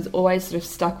each other has always sort of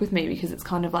stuck with me, because it's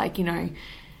kind of like, you know,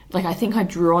 like, I think I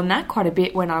drew on that quite a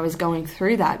bit when I was going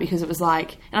through that, because it was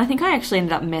like, and I think I actually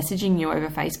ended up messaging you over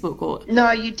Facebook, or...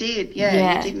 No, you did.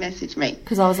 Yeah. You did message me.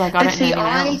 Because I was like, I don't know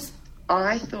anyone else.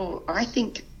 I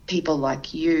think people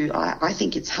like you, I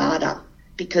think it's harder,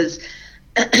 because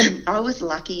I was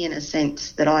lucky in a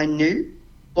sense that I knew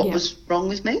what was wrong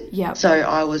with me. Yeah. So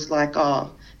I was like,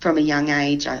 from a young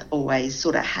age, I always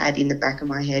sort of had in the back of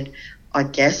my head, I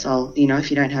guess I'll, you know, if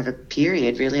you don't have a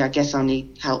period, really, I guess I'll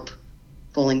need help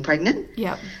falling pregnant.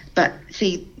 Yeah. But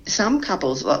see, some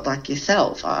couples like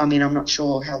yourself, I mean, I'm not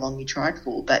sure how long you tried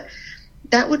for, but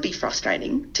that would be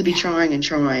frustrating to be trying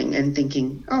and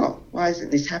thinking, oh, why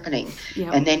isn't this happening?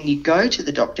 Yeah. And then you go to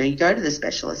the doctor, you go to the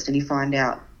specialist, and you find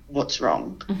out what's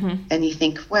wrong. Mm-hmm. And you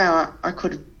think, wow, I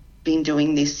could have been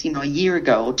doing this, you know, a year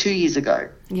ago or 2 years ago,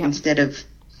 instead of,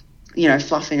 you know,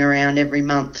 fluffing around every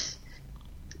month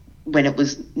when it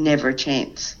was never a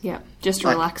chance. Yeah, just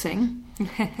relaxing.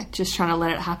 Just trying to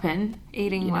let it happen,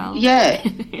 eating well. Yeah.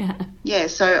 Yeah. Yeah,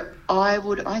 so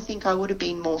I think I would have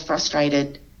been more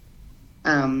frustrated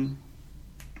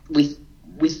with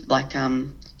like,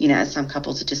 you know, as some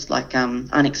couples are just like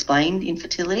unexplained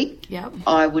infertility. Yep.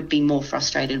 I would be more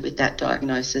frustrated with that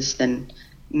diagnosis than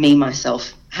me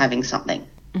myself having something.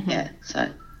 Mm-hmm. Yeah,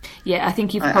 so... Yeah, I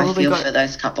think you've probably got for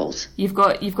those couples. You've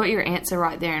got your answer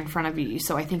right there in front of you.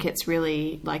 So I think it's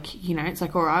really like, you know, it's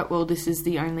like, all right, well, this is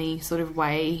the only sort of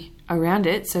way around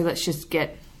it. So let's just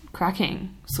get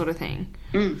cracking, sort of thing.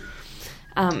 Mm.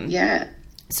 Yeah.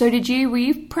 So were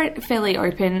you fairly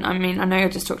open? I mean, I know I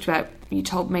just talked about, you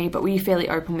told me, but were you fairly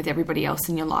open with everybody else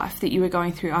in your life that you were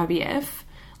going through IVF,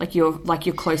 like your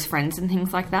close friends and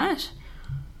things like that?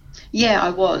 Yeah, I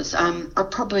was. I'm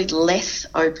probably less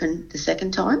open the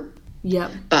second time.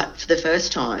 Yeah. But for the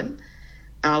first time,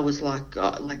 I was like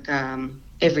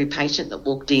every patient that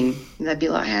walked in, they'd be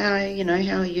like, how are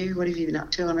you? What have you been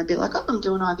up to? And I'd be like, oh, I'm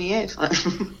doing IVF.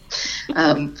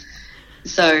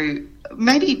 So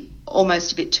maybe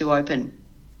almost a bit too open,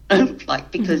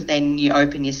 like, because then you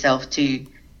open yourself to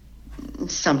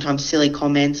sometimes silly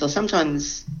comments or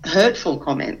sometimes hurtful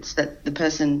comments that the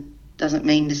person doesn't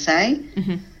mean to say.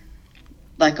 Mm-hmm.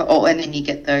 Like, and then you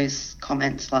get those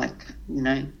comments like, you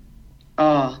know,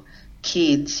 oh,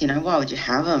 kids, you know, why would you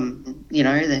have them? You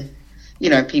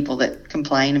know, people that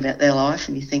complain about their life,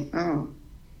 and you think, oh,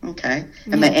 okay.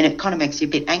 Yeah. And it kind of makes you a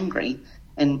bit angry,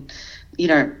 and you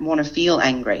don't want to feel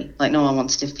angry. Like, no one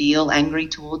wants to feel angry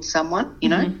towards someone, you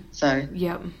know? So,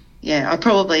 yeah, I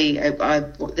probably,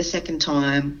 the second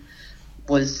time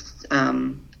was,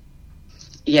 I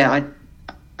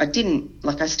didn't,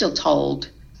 like, I still told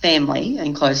family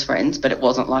and close friends, but it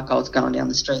wasn't like I was going down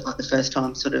the street like the first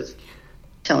time, sort of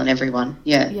telling everyone.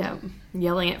 Yeah,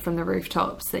 yelling it from the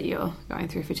rooftops that you're going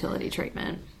through fertility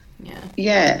treatment.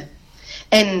 Yeah,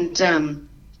 and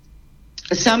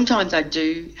sometimes I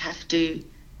do have to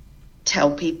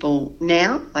tell people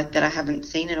now, like, that I haven't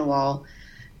seen in a while,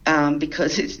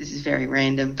 because this is very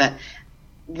random, but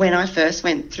when I first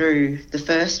went through the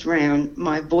first round,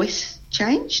 my voice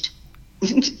changed.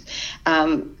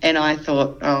 And I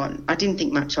thought, I didn't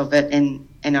think much of it, and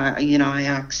I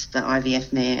asked the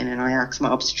IVF man, and I asked my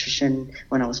obstetrician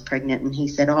when I was pregnant, and he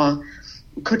said,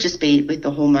 it could just be with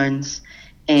the hormones,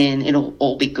 and it'll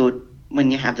all be good when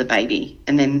you have the baby.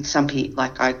 And then some people,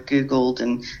 like, I Googled,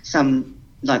 and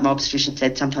like my obstetrician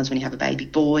said, sometimes when you have a baby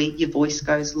boy, your voice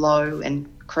goes low and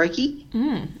croaky.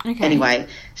 Okay. Anyway,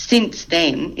 since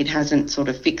then, it hasn't sort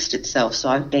of fixed itself. So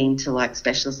I've been to, like,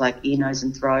 specialists like ear, nose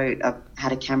and throat. I've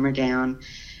had a camera down.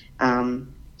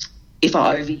 If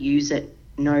I overuse it,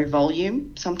 no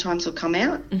volume sometimes will come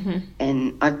out. Mm-hmm.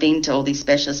 And I've been to all these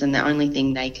specialists, and the only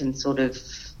thing they can sort of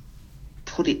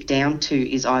put it down to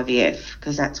is IVF,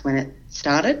 because that's when it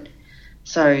started.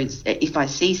 So if I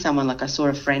see someone, like I saw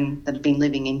a friend that had been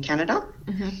living in Canada,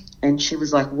 and she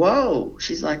was like, whoa,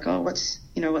 she's like, oh, what's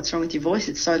wrong with your voice?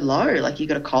 It's so low, like you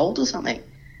got a cold or something.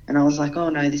 And I was like, oh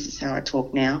no, this is how I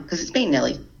talk now, because it's been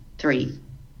nearly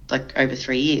over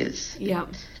 3 years. Yeah.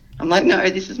 I'm like, no,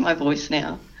 this is my voice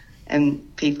now. And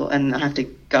I have to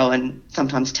go and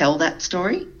sometimes tell that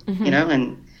story, you know,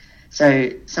 and so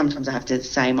sometimes I have to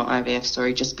say my IVF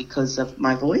story just because of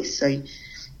my voice. So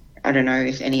I don't know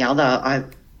if any other,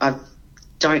 I've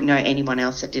don't know anyone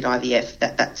else that did IVF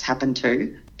that's happened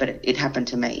to, but it happened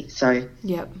to me. So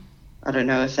Yep. I don't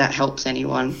know if that helps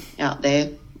anyone out there.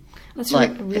 That's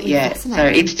Like, really yeah,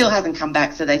 fascinating. so it still hasn't come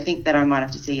back, so they think that I might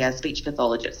have to see a speech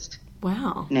pathologist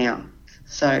Wow. now.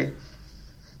 So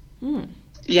Hmm.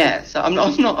 yeah, so I'm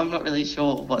not really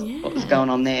sure what was going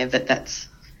on there, but that's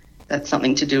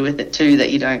something to do with it too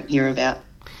that you don't hear about.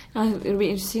 It'll be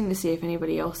interesting to see if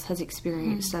anybody else has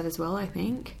experienced that as well, I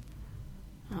think.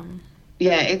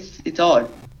 Yeah, it's odd.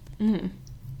 Mm.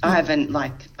 I haven't,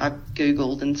 I've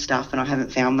Googled and stuff and I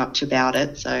haven't found much about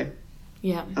it, so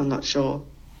Yeah. I'm not sure.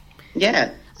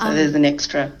 Yeah, so there's an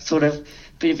extra sort of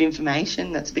bit of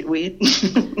information that's a bit weird.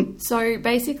 So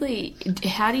basically,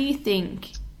 how do you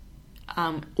think,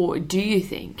 or do you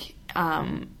think,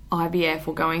 IVF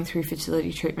or going through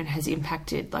fertility treatment has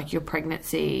impacted like your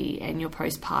pregnancy and your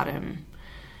postpartum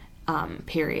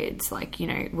periods? Like, you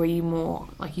know, were you more,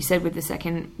 like you said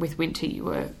with Winter, you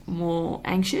were more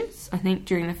anxious, I think,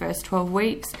 during the first 12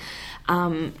 weeks.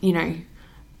 You know,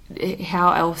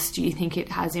 how else do you think it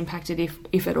has impacted,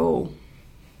 if at all?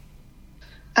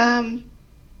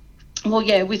 Well,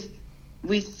 yeah, with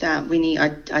Winnie,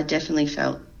 I definitely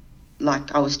felt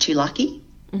like I was too lucky,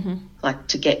 like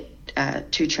to get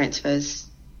 2 transfers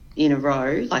in a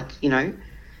row, like, you know,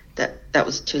 that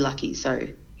was too lucky. So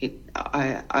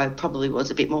I probably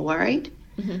was a bit more worried.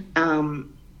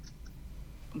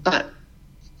 But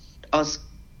I was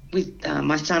with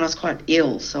my son, I was quite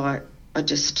ill, so I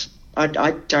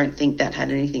don't think that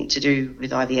had anything to do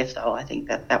with IVF though. I think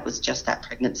that was just that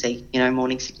pregnancy, you know,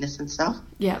 morning sickness and stuff.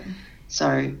 Yeah.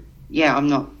 So yeah, I'm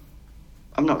not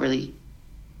really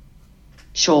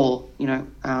sure, you know,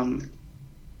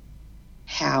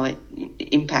 how it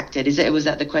impacted. Was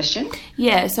that the question?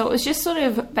 Yeah, so it was just sort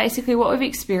of basically what we've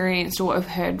experienced or what we've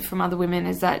heard from other women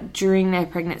is that during their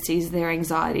pregnancies, their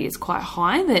anxiety is quite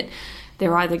high, that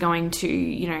they're either going to,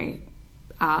 you know,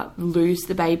 lose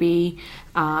the baby,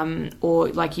 or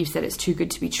like you said, it's too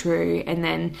good to be true. And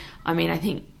then, I mean, I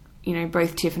think, you know,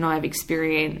 both Tiff and I have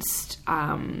experienced,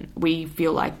 we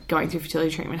feel like going through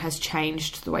fertility treatment has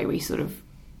changed the way we sort of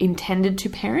intended to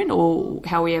parent or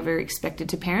how we ever expected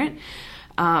to parent.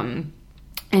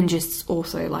 And just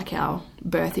also like our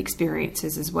birth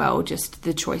experiences as well, just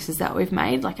the choices that we've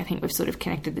made. Like, I think we've sort of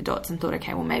connected the dots and thought,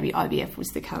 okay, well, maybe IVF was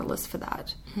the catalyst for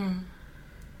that.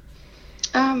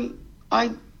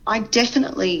 I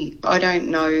definitely, I don't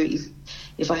know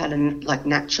if I had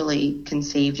naturally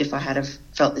conceived, if I had have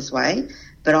felt this way,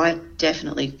 but I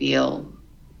definitely feel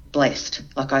blessed.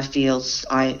 Like,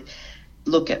 I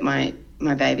look at my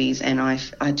babies and I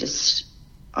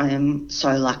am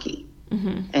so lucky.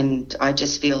 And I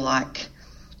just feel like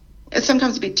it's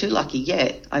sometimes a bit too lucky.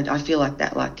 Yeah, I feel like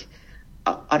that. Like,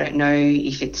 I don't know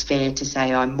if it's fair to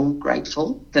say I'm more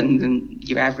grateful than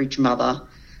your average mother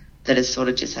that has sort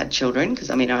of just had children, because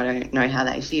I mean, I don't know how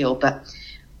they feel, but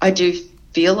I do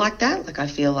feel like that. Like, I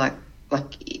feel like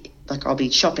I'll be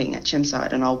shopping at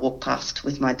Chermside and I'll walk past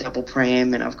with my double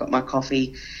pram and I've got my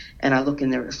coffee and I look in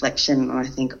the reflection and I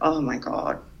think, oh my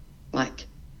God, like,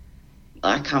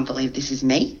 I can't believe this is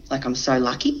me. Like, I'm so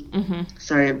lucky.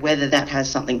 So whether that has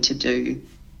something to do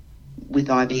with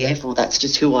IVF or that's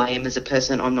just who I am as a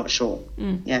person, I'm not sure.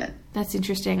 Yeah. That's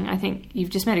interesting. I think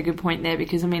you've just made a good point there,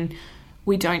 because, I mean,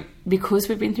 because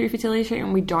we've been through fertility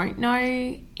treatment, we don't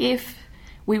know if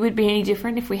we would be any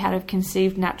different if we had have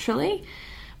conceived naturally.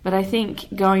 But I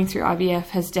think going through IVF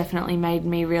has definitely made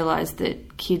me realise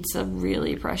that kids are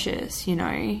really precious, you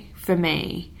know, for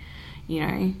me, you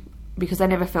know, because I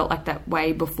never felt like that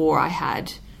way before I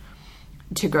had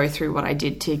to go through what I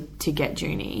did to get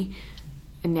Junie.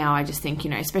 And now I just think, you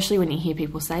know, especially when you hear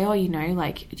people say, oh, you know,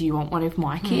 like, do you want one of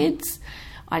my kids?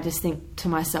 I just think to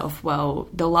myself, well,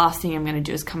 the last thing I'm going to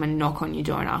do is come and knock on your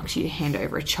door and ask you to hand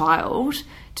over a child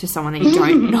to someone that you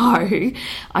don't know.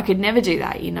 I could never do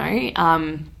that, you know.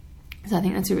 So I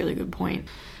think that's a really good point.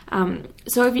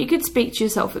 So if you could speak to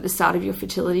yourself at the start of your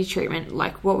fertility treatment,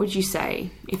 like, what would you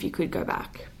say if you could go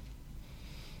back?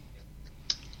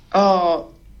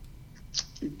 Oh,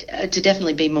 to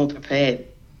definitely be more prepared.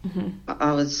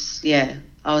 I was a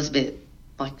bit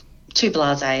like too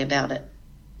blasé about it.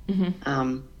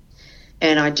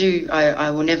 And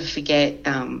I will never forget,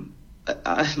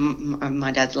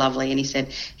 my dad's lovely, and he said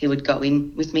he would go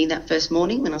in with me that first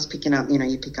morning when I was picking up, you know,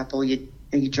 you pick up all your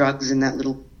drugs in that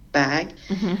little bag.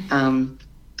 And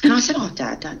I said, oh,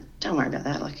 Dad, don't worry about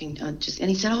that. Like, and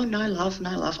he said, oh, no, love,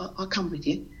 I'll come with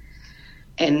you.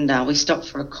 And we stopped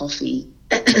for a coffee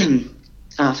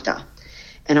after.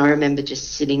 And I remember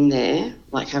just sitting there,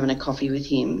 like, having a coffee with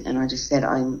him, and I just said,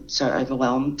 I'm so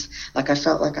overwhelmed. Like, I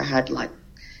felt like I had, like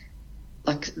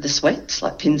like the sweats,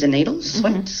 like pins and needles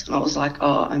sweats. And I was like,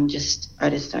 oh, I just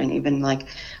don't even like,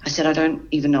 I said, I don't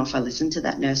even know if I listened to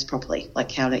that nurse properly,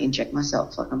 like how to inject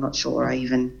myself. Like, I'm not sure I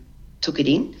even took it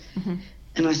in.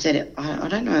 And I said, I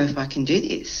don't know if I can do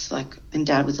this. Like, and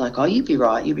Dad was like, oh, you'll be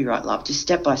right, love. Just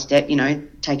step by step, you know,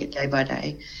 take it day by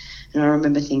day. And I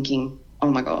remember thinking, oh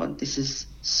my God, this is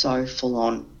so full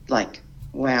on. Like,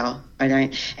 wow, I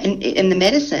don't. And the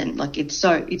medicine, like, it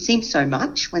seems so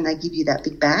much when they give you that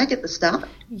big bag at the start.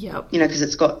 Yep. You know, because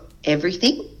it's got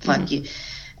everything, like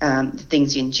the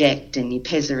things you inject and your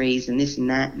pessaries and this and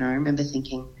that. And I remember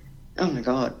thinking, oh my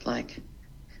God, like,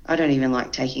 I don't even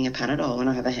like taking a Panadol when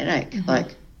I have a headache.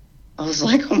 Like, I was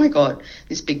like, oh my God,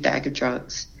 this big bag of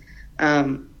drugs.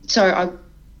 So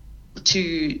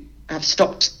to have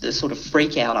stopped the sort of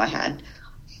freak out I had,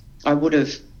 I would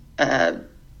have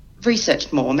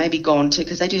researched more, maybe gone to,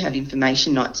 because they do have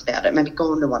information nights about it, maybe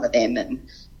gone to one of them and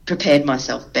prepared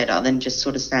myself better than just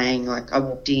sort of saying, like, I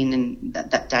walked in and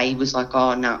that day was like,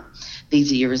 oh no,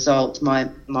 these are your results. My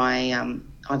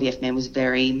IVF man was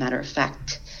very matter of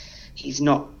fact. He's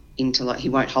not into, like, he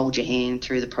won't hold your hand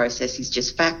through the process. He's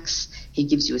just facts. He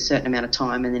gives you a certain amount of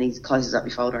time and then he closes up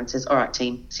your folder and says, all right,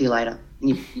 team, see you later. And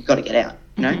you've got to get out,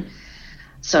 you know.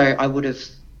 So I would have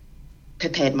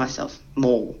prepared myself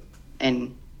more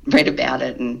and read about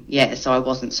it, and so I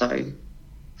wasn't so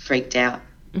freaked out,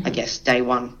 I guess, day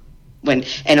one.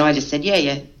 And I just said,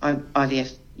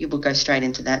 IVF, you will go straight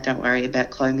into that, don't worry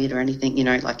about Clomid or anything, you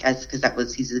know, like, because that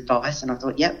was his advice. And I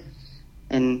thought, yep.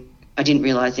 And I didn't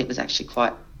realise it was actually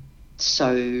quite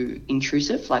so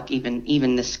intrusive, like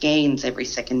even the scans every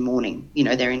second morning, you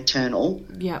know, they're internal.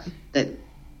 Yeah. That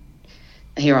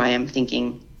here I am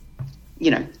thinking, you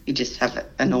know, you just have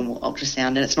a normal ultrasound,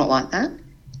 and it's not like that.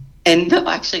 And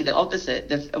actually the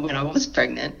opposite, when I was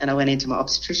pregnant and I went into my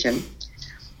obstetrician,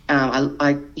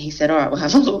 he said, all right, we'll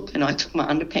have a look. And I took my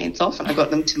underpants off and I got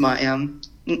them to my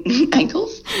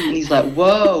ankles. And he's like,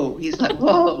 whoa. He's like,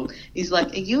 are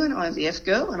you an IVF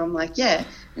girl? And I'm like, yeah.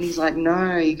 And he's like,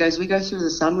 no. He goes, we go through the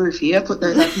sunroof here, put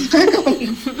those undies back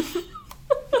on.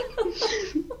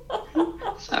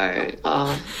 So,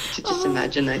 to just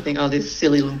imagine, they think, oh, this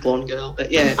silly little blonde girl.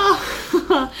 But yeah.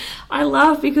 I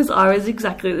laugh because I was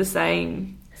exactly the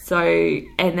same. So,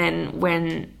 and then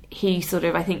when he sort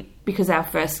of, I think because our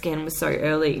first scan was so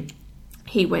early,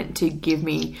 he went to give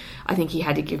me, I think he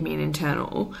had to give me an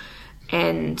internal,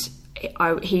 and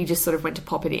he just sort of went to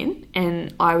pop it in,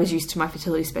 and I was used to my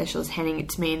fertility specialist handing it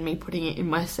to me and me putting it in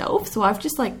myself, so I've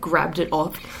just like grabbed it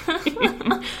off.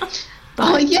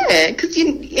 Oh yeah, because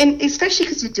and especially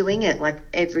because you're doing it like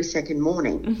every second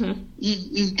morning,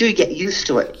 you do get used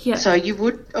to it. Yeah. So you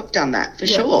would have done that for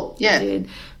sure. Yeah. I did.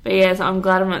 But yeah, so I'm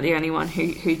glad I'm not the only one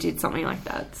who did something like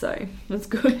that. So that's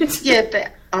good. Yeah,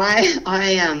 but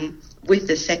I with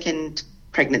the second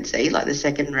pregnancy, like the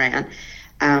second round,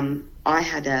 I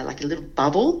had a little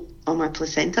bubble on my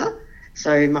placenta.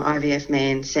 So my IVF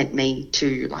man sent me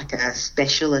to like a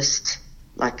specialist,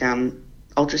 like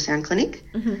ultrasound clinic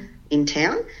in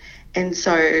town. And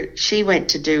so she went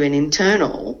to do an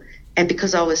internal, and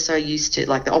because I was so used to,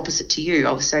 like the opposite to you,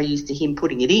 I was so used to him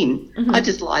putting it in, I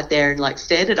just lied there and like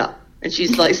stared it up. And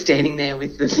she's like standing there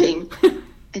with the thing.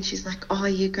 And she's like, oh,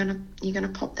 you're gonna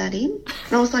pop that in?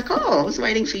 And I was like, oh, I was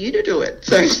waiting for you to do it.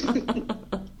 So it's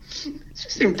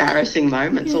just embarrassing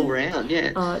moments all around,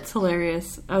 yeah. Oh, it's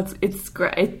hilarious. It's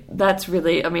great. That's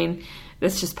really, I mean,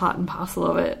 that's just part and parcel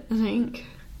of it, I think.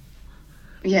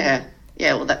 Yeah.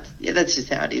 Yeah, well, that's just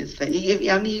how it is. But you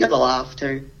got to laugh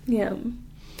too. Yeah.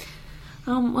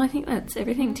 Well, I think that's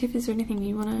everything. Tiff, is there anything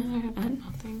you want to add?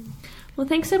 Nothing. Well,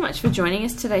 thanks so much for joining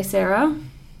us today, Sarah.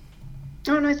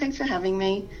 Oh, no, thanks for having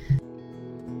me.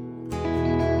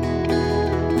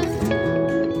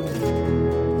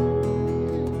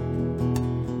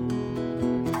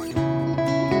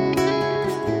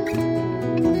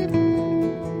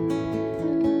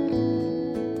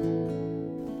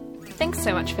 Thanks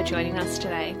so much for joining us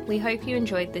today. We hope you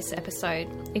enjoyed this episode.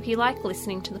 If you like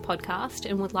listening to the podcast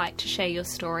and would like to share your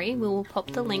story, we will pop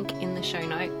the link in the show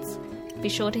notes. Be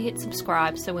sure to hit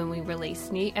subscribe so when we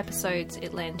release new episodes,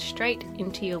 it lands straight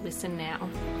into your listen now.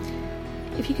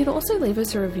 If you could also leave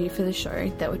us a review for the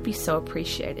show, that would be so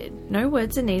appreciated. No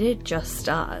words are needed, just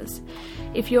stars.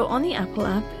 If you're on the Apple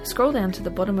app, scroll down to the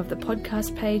bottom of the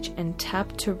podcast page and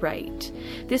tap to rate.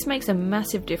 This makes a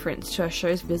massive difference to our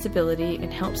show's visibility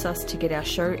and helps us to get our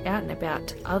show out and about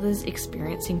to others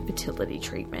experiencing fertility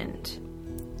treatment.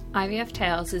 IVF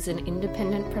Tales is an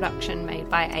independent production made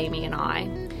by Amy and I.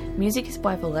 Music is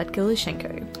by Vlad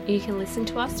Gilishenko. You can listen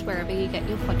to us wherever you get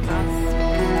your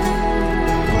podcasts.